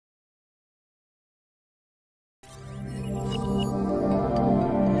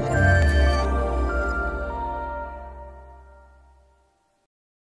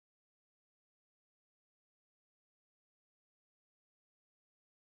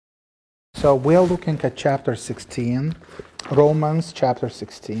So we're looking at chapter 16, Romans chapter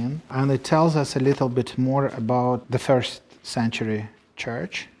 16, and it tells us a little bit more about the first century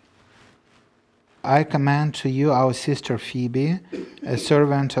church. I commend to you our sister Phoebe, a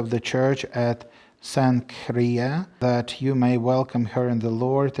servant of the church at Cenchrea, that you may welcome her in the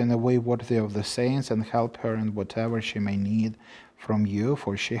Lord in a way worthy of the saints and help her in whatever she may need from you,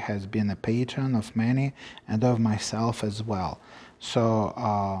 for she has been a patron of many and of myself as well.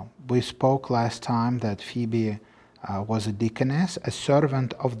 So we spoke last time that Phoebe was a deaconess, a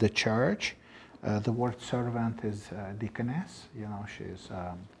servant of the church. The word servant is deaconess, she's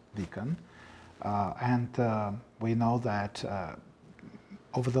deacon. And we know that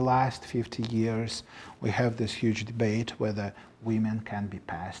over the last 50 years, we have this huge debate whether women can be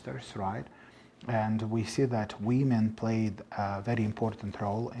pastors, right? And we see that women played a very important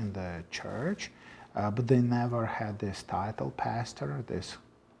role in the church, but they never had this title pastor, this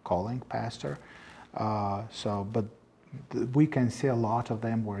calling pastor. But we can see a lot of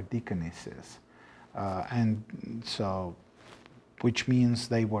them were deaconesses. Which means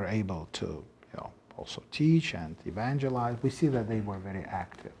they were able to also teach and evangelize. We see that they were very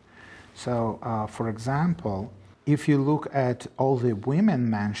active. So, for example, if you look at all the women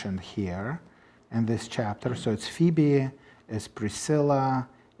mentioned here in this chapter, so it's Phoebe, it's Priscilla,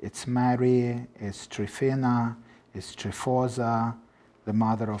 it's Mary, it's Tryphena, it's Tryphosa, the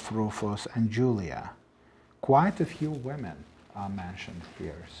mother of Rufus, and Julia. Quite a few women are mentioned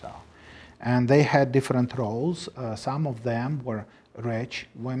here. And they had different roles. Some of them were rich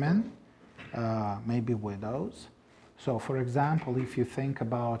women, maybe widows. So, for example, if you think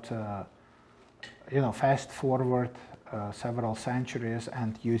about, fast forward several centuries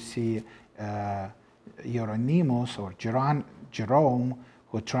and you see Hieronymus or Jerome,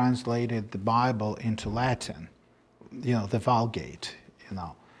 who translated the Bible into Latin, the Vulgate,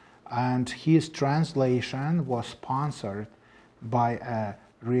 and his translation was sponsored by a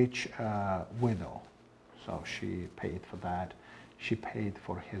rich widow. So she paid for that. She paid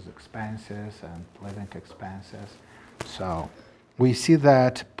for his expenses and living expenses. So we see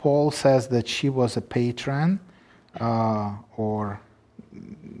that Paul says that she was a patron, or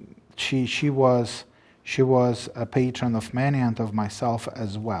she was a patron of many and of myself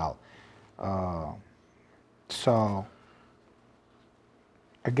as well. So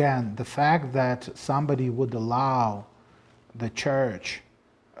again, the fact that somebody would allow the church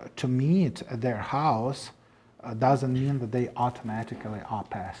to meet at their house doesn't mean that they automatically are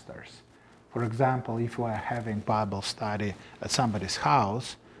pastors. For example, if we are having Bible study at somebody's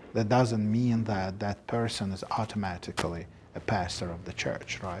house, that doesn't mean that that person is automatically a pastor of the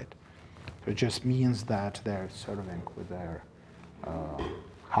church, right? It just means that they're serving with their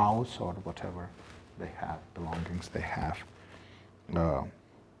house or whatever they have, belongings they have.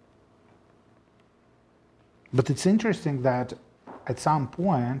 But it's interesting that at some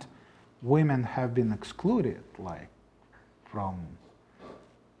point, women have been excluded, from.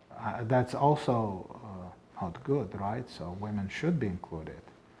 That's also not good, right? So women should be included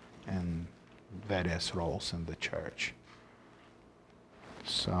in various roles in the church.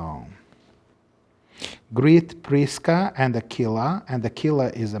 So, greet Prisca and Aquila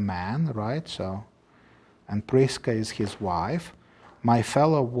is a man, right? So, and Prisca is his wife, my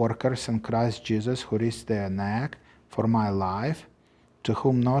fellow workers in Christ Jesus who risked their neck for my life, to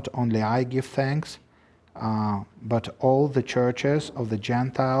whom not only I give thanks, but all the churches of the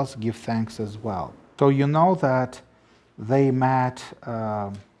Gentiles give thanks as well. So you know that they met,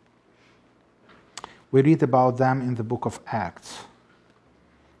 we read about them in the book of Acts.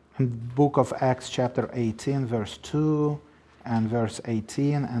 In the book of Acts chapter 18, verse 2, and verse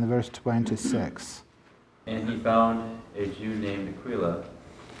 18, and verse 26. And he found a Jew named Aquila,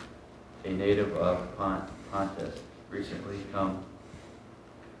 a native of Pontus, recently come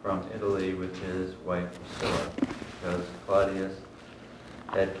from Italy with his wife Priscilla, because Claudius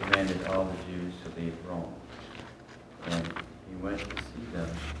had commanded all the Jews to leave Rome. And he went to see them.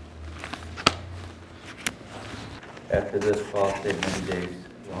 After this, Paul stayed many days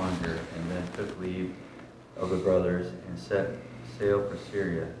longer, and then took leave of the brothers and set sail for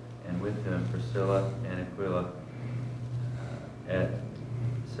Syria, and with him Priscilla and Aquila. At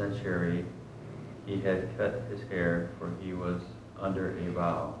Cenchrea he had cut his hair, for he was under a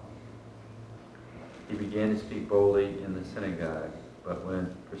vow. He began to speak boldly in the synagogue, but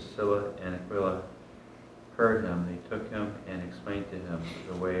when Priscilla and Aquila heard him, they took him and explained to him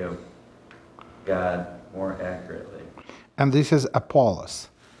the way of God more accurately. And this is Apollos.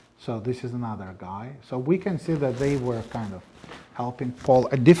 So this is another guy. So we can see that they were kind of helping Paul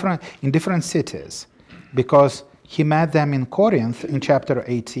in different cities, because he met them in Corinth in chapter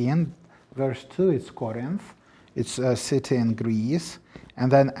 18. Verse 2, it's Corinth. It's a city in Greece.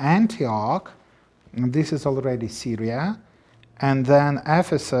 And then Antioch, and this is already Syria. And then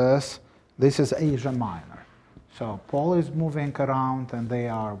Ephesus, this is Asia Minor. So Paul is moving around and they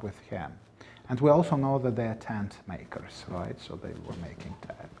are with him. And we also know that they are tent makers, right? So they were making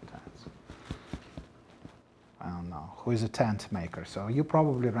tents. I don't know. Who is a tent maker? So you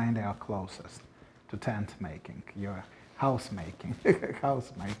probably, Randy, are closest to tent making. You're house making,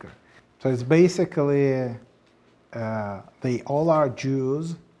 house maker. So it's basically, they all are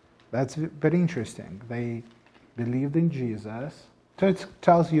Jews. That's very interesting. They believed in Jesus. So it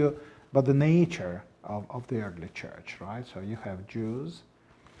tells you about the nature of the early church, right? So you have Jews,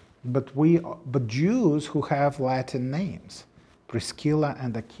 but Jews who have Latin names. Priscilla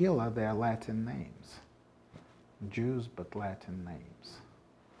and Aquila, they are Latin names. Jews, but Latin names.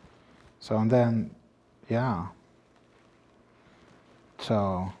 So, and then, yeah.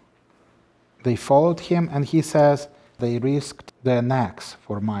 So, they followed him, and he says, they risked their necks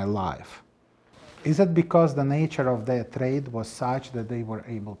for my life. Is it because the nature of their trade was such that they were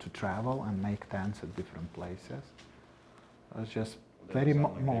able to travel and make tents at different places? It was just very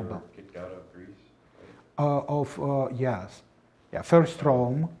mobile. They were kicked out of Greece? Right? Yes. Yeah, first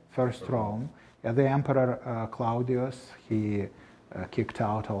Rome. Yeah, the Emperor Claudius, he kicked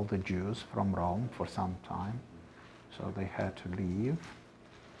out all the Jews from Rome for some time. So they had to leave.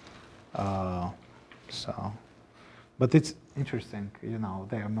 But it's interesting, you know,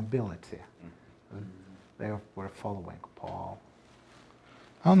 their mobility. They were following Paul.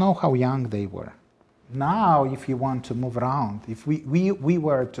 I don't know how young they were. Now, if you want to move around, if we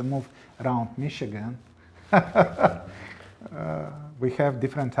were to move around Michigan, we have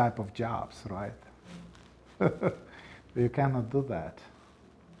different type of jobs, right? You cannot do that.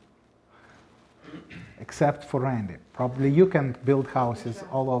 Except for Randy. Probably you can build houses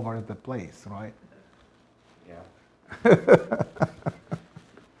all over the place, right? Yeah.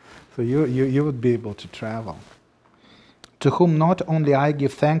 So you would be able to travel. To whom not only I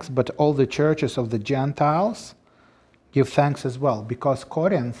give thanks, but all the churches of the Gentiles give thanks as well. Because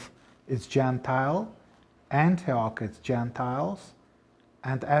Corinth is Gentile, Antioch is Gentiles,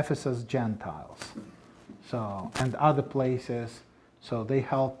 and Ephesus Gentiles. So, and other places, so they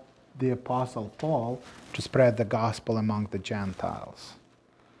helped the Apostle Paul to spread the gospel among the Gentiles.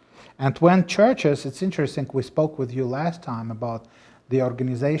 And when churches, it's interesting, we spoke with you last time about the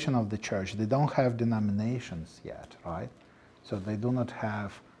organization of the church. They don't have denominations yet, right? So they do not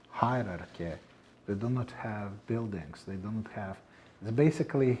have hierarchy. They do not have buildings. They do not have, it's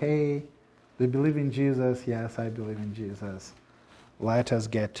basically, hey, do you believe in Jesus? Yes, I believe in Jesus. Let us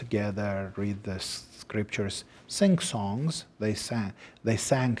get together, read the scriptures, sing songs. They sang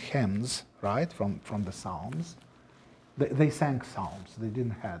hymns, right, from the Psalms. They sang psalms. They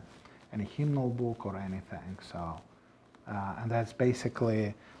didn't have any hymnal book or anything. So, and that's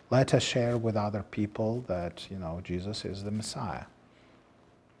basically, let us share with other people that, you know, Jesus is the Messiah.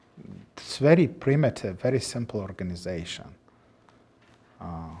 It's very primitive, very simple organization.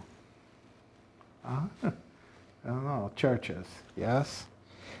 I don't know, churches, yes?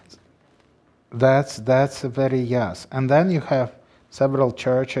 That's a very yes. And then you have several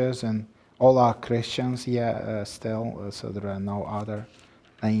churches, and all are Christians, still, so there are no other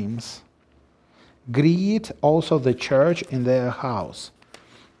names. Greet also the church in their house.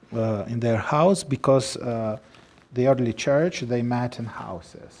 Because the early church, they met in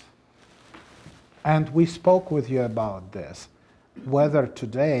houses. And we spoke with you about this, whether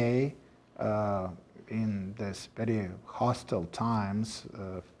today, in this very hostile times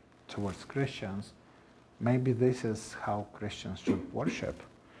towards Christians, maybe this is how Christians should worship,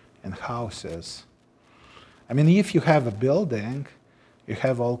 in houses. I mean, if you have a building, you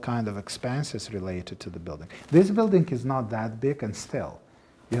have all kind of expenses related to the building. This building is not that big, and still,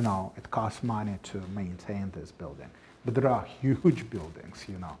 you know, it costs money to maintain this building. But there are huge buildings,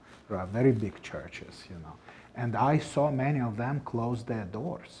 you know. There are very big churches, you know. And I saw many of them close their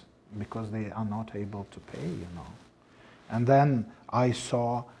doors because they are not able to pay, you know. And then I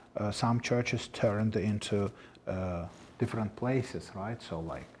saw some churches turned into different places, right? So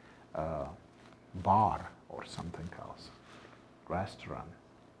like bar or something else, restaurant.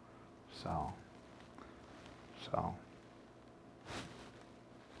 So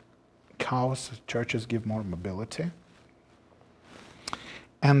house churches give more mobility.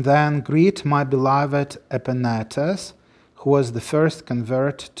 And then greet my beloved Epaenetus, who was the first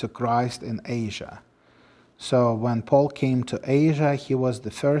convert to Christ in Asia. So when Paul came to Asia, he was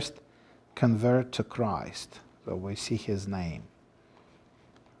the first convert to Christ. So we see his name.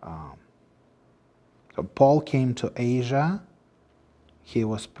 So Paul came to Asia. He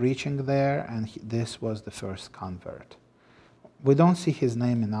was preaching there, and this was the first convert. We don't see his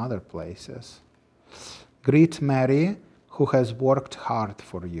name in other places. Greet Mary, who has worked hard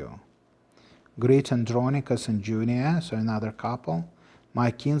for you. Greet Andronicus and Junia, so another couple,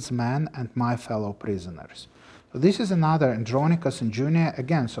 my kinsmen and my fellow prisoners. So this is another Andronicus and Junia,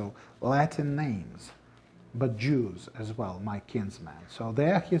 again, so Latin names, but Jews as well, my kinsmen. So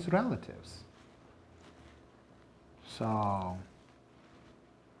they are his relatives. So,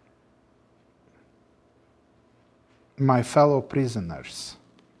 my fellow prisoners.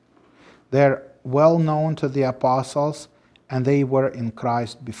 They're well known to the apostles, and they were in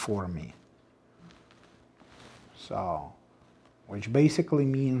Christ before me. So, which basically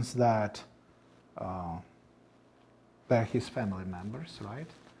means that they're his family members, right?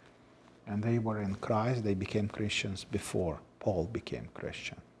 And they were in Christ, they became Christians before Paul became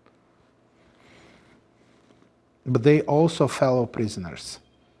Christian. But they also fellow prisoners.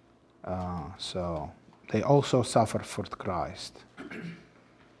 So they also suffered for Christ.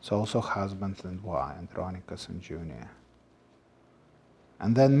 So also husband and wife, Andronicus and Junia.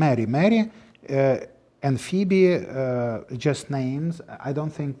 And then Mary. Mary and Phoebe, just names. I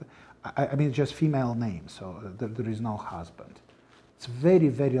don't think, I mean, just female names. So there is no husband. It's very,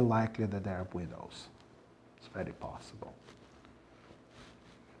 very likely that they are widows. It's very possible.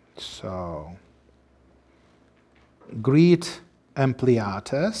 So, greet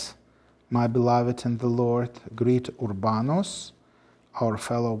Ampliatus, my beloved in the Lord. Greet Urbanus, our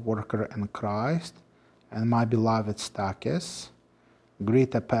fellow worker in Christ, and my beloved Stachys.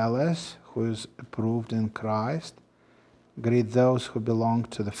 Greet Apelles, who is approved in Christ. Greet those who belong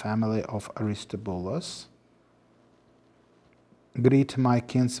to the family of Aristobulus. Greet my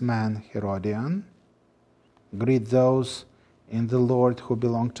kinsman Herodion. Greet those in the Lord who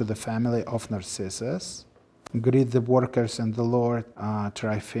belong to the family of Narcissus. Greet the workers in the Lord,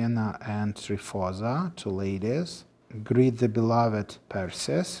 Tryphena and Tryphosa, two ladies. Greet the beloved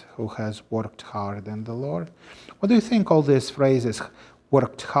Persis, who has worked hard in the Lord. What do you think all these phrases?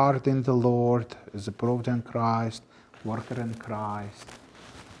 Worked hard in the Lord, is approved in Christ, worker in Christ.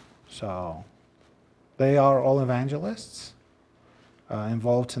 So, they are all evangelists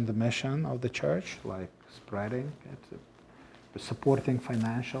involved in the mission of the church, like spreading it, supporting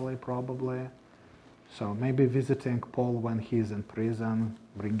financially probably. So maybe visiting Paul when he's in prison,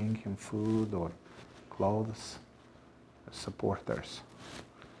 bringing him food or clothes, supporters.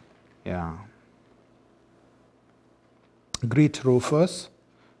 Yeah. Greet Rufus,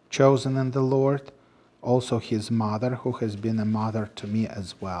 chosen in the Lord, also his mother, who has been a mother to me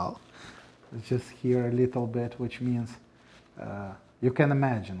as well. Just here a little bit, which means you can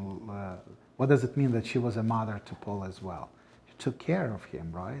imagine what does it mean that she was a mother to Paul as well. She took care of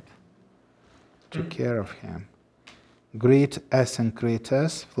him, right? Took care of him. Greet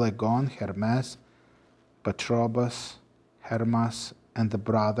Asyncritus, Phlegon, Hermes, Patrobus, Hermas, and the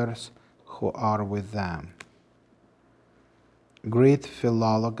brothers who are with them. Greet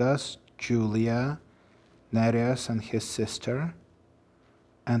Philologus, Julia, Nereus and his sister,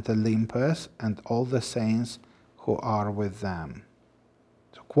 and Olympus, and all the saints who are with them.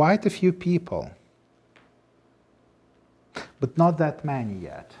 So quite a few people, but not that many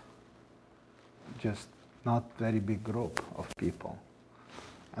yet. Just not very big group of people.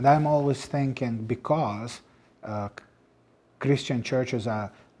 And I'm always thinking, because Christian churches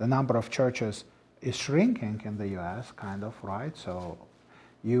are, the number of churches is shrinking in the US, kind of, right? So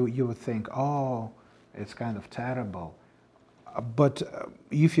you would think, oh, it's kind of terrible. But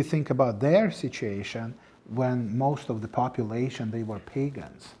if you think about their situation, when most of the population, they were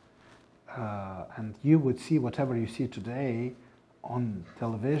pagans. And you would see whatever you see today on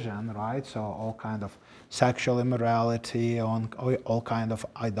television, right? So all kind of sexual immorality, on all kind of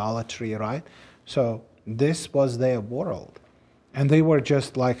idolatry, right? So this was their world. And they were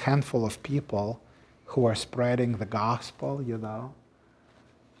just like a handful of people who are spreading the gospel, you know.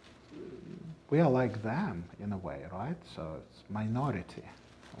 We are like them in a way, right? So it's minority.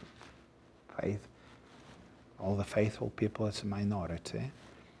 Faith, all the faithful people, it's a minority.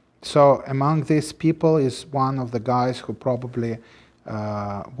 So among these people is one of the guys who probably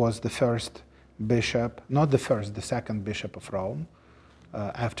was the first bishop, not the first, the second bishop of Rome,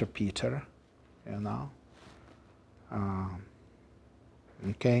 after Peter, you know.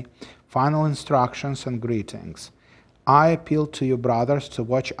 Okay. Final instructions and greetings. I appeal to you, brothers, to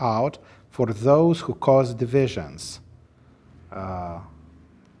watch out for those who cause divisions.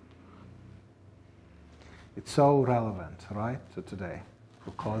 It's so relevant, right, to today.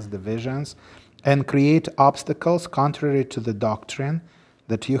 Who cause divisions and create obstacles contrary to the doctrine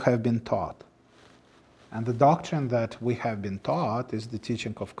that you have been taught. And the doctrine that we have been taught is the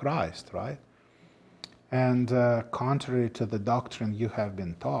teaching of Christ, right? And contrary to the doctrine you have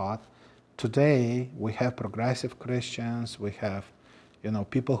been taught, today we have progressive Christians, we have,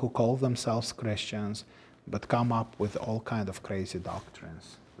 people who call themselves Christians, but come up with all kind of crazy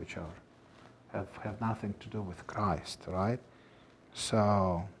doctrines, which have nothing to do with Christ, right?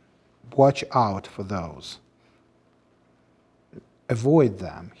 So watch out for those. Avoid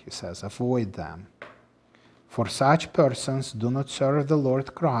them, he says, avoid them. For such persons do not serve the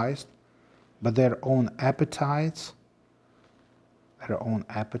Lord Christ, but their own appetites,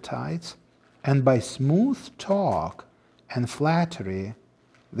 and by smooth talk and flattery,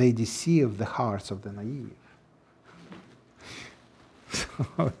 they deceive the hearts of the naive.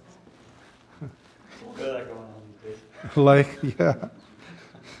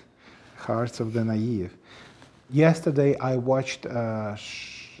 Hearts of the naive. Yesterday I watched a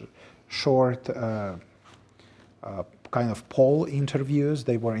short kind of poll interviews.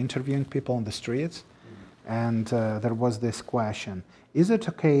 They were interviewing people on the streets, and there was this question: is it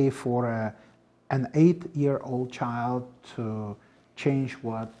okay for an 8-year-old child to change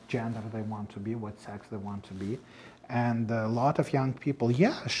what gender they want to be, what sex they want to be? And a lot of young people,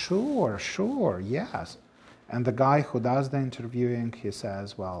 yeah, sure, yes. And the guy who does the interviewing, he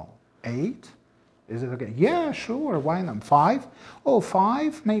says, well, 8? Is it okay? Yeah, sure, why not? 5? Oh,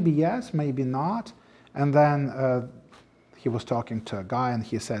 5? Maybe yes, maybe not. And then he was talking to a guy, and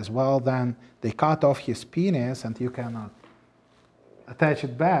he says, well, then they cut off his penis, and you cannot attach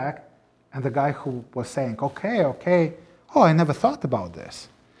it back. And the guy who was saying, okay, oh, I never thought about this.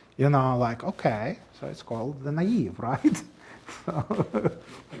 Okay, so it's called the naive, right? So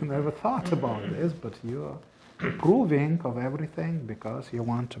you never thought about this, but you're approving of everything because you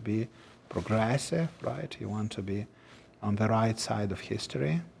want to be progressive, right? You want to be on the right side of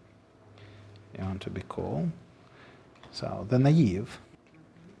history. You want to be cool. So the naive.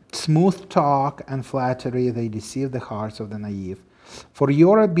 Smooth talk and flattery, they deceive the hearts of the naive. For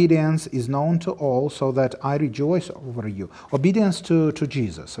your obedience is known to all, so that I rejoice over you. Obedience to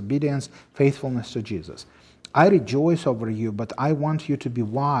Jesus, obedience, faithfulness to Jesus. I rejoice over you, but I want you to be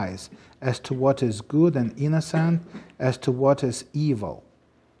wise as to what is good and innocent, as to what is evil.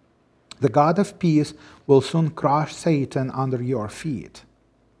 The God of peace will soon crush Satan under your feet.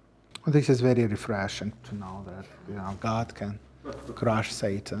 This is very refreshing to know that God can crush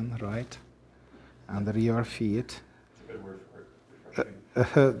Satan, right, under your feet. That's a good word for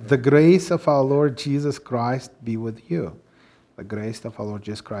it. The grace of our Lord Jesus Christ be with you. The grace of our Lord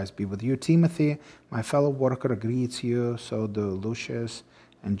Jesus Christ be with you. Timothy, my fellow worker, greets you. So do Lucius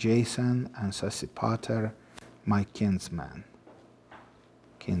and Jason and Sosipater, my kinsmen.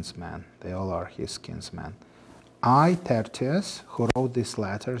 They all are his kinsmen. I, Tertius, who wrote this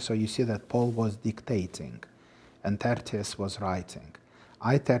letter, so you see that Paul was dictating and Tertius was writing.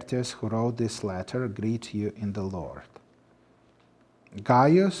 I, Tertius, who wrote this letter, greet you in the Lord.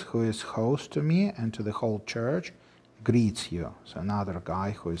 Gaius, who is host to me and to the whole church, greets you. So another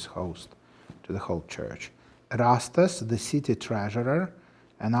guy who is host to the whole church. Erastus, the city treasurer,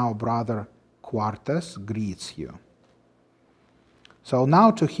 and our brother Quartus greets you. So now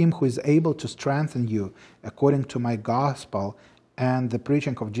to him who is able to strengthen you according to my gospel and the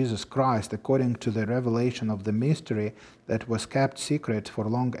preaching of Jesus Christ, according to the revelation of the mystery that was kept secret for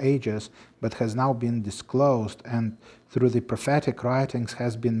long ages, but has now been disclosed, and through the prophetic writings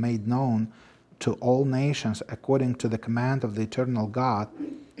has been made known to all nations according to the command of the eternal God,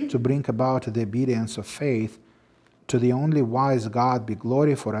 to bring about the obedience of faith. To the only wise God be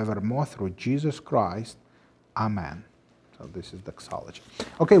glory forevermore through Jesus Christ. Amen. So this is doxology.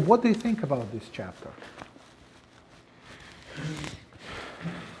 Okay, what do you think about this chapter?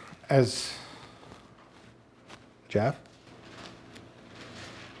 As Jeff?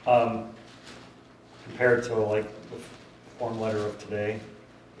 Compared to like the form letter of today,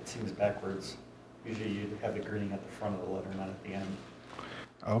 it seems backwards. Usually you have the greeting at the front of the letter, not at the end.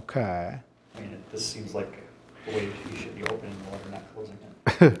 Okay. I mean, this seems like the way you should be opening the letter, not closing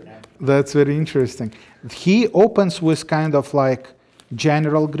it. That's very interesting. He opens with kind of like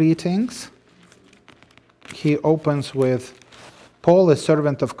general greetings. He opens with, Paul, a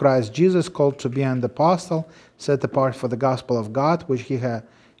servant of Christ Jesus, called to be an apostle, set apart for the gospel of God, which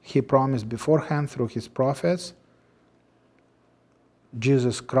he promised beforehand through his prophets.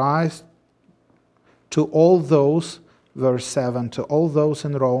 Jesus Christ, to all those, verse 7, to all those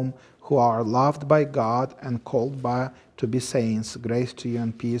in Rome who are loved by God and called to be saints, grace to you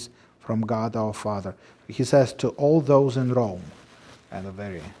and peace from God our Father. He says to all those in Rome, and a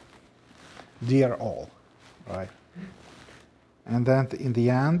very dear all, right? And then in the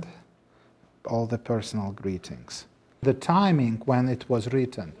end, all the personal greetings. The timing when it was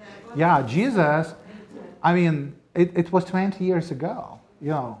written. Yeah, Jesus, I mean, it was 20 years ago,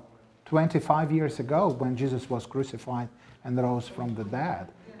 25 years ago when Jesus was crucified and rose from the dead.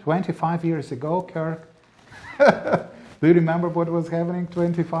 25 years ago, Kirk. Do you remember what was happening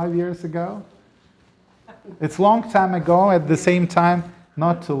 25 years ago? It's a long time ago, at the same time,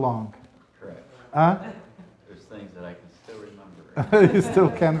 not too long. Correct. There's things that I can still remember. You still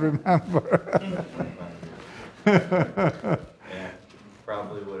can remember. And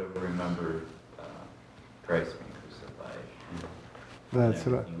probably would have remembered Christ being crucified. That's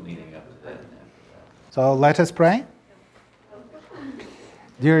and right. Leading up to that and after that. So let us pray.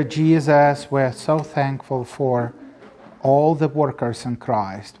 Dear Jesus, we're so thankful for all the workers in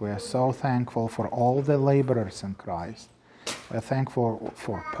Christ. We're so thankful for all the laborers in Christ. We're thankful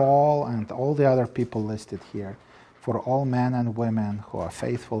for Paul and all the other people listed here, for all men and women who are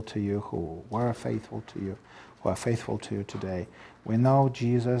faithful to you, who were faithful to you, who are faithful to you today. We know,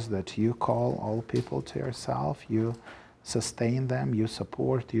 Jesus, that you call all people to yourself. You sustain them, you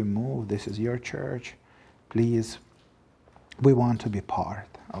support, you move. This is your church. Please, we want to be part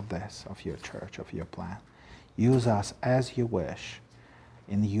of this, of your church, of your plan. Use us as you wish.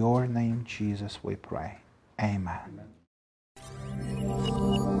 In your name, Jesus, we pray. Amen. Amen.